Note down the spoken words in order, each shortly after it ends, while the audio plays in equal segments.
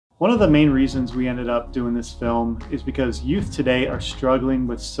One of the main reasons we ended up doing this film is because youth today are struggling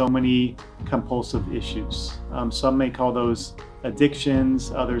with so many compulsive issues. Some may call those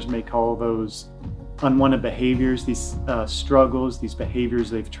addictions, others may call those unwanted behaviors, these struggles, these behaviors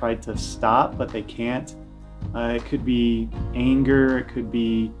they've tried to stop but they can't. It could be anger, it could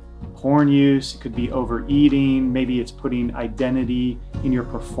be porn use, it could be overeating, maybe it's putting identity in your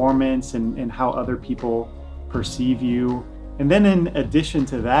performance and how other people perceive you. And then in addition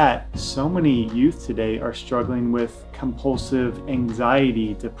to that, so many youth today are struggling with compulsive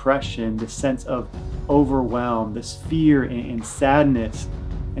anxiety, depression, this sense of overwhelm, this fear and sadness.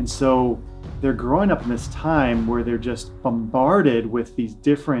 And so they're growing up in this time where they're just bombarded with these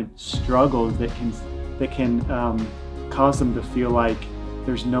different struggles that can cause them to feel like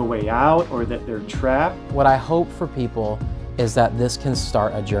there's no way out or that they're trapped. What I hope for people is that this can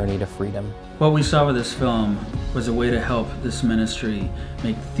start a journey to freedom. What we saw with this film was a way to help this ministry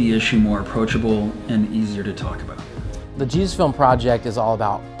make the issue more approachable and easier to talk about. The Jesus Film Project is all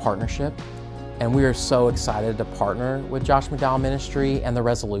about partnership, and we are so excited to partner with Josh McDowell Ministry and the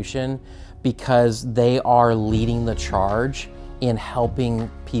Resolution because they are leading the charge in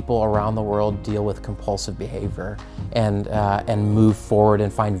helping people around the world deal with compulsive behavior and move forward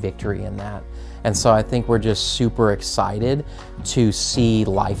and find victory in that. And so I think we're just super excited to see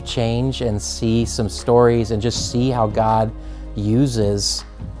life change and see some stories and just see how God uses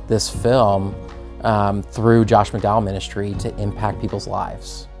this film through Josh McDowell Ministry to impact people's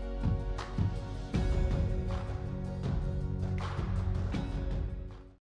lives.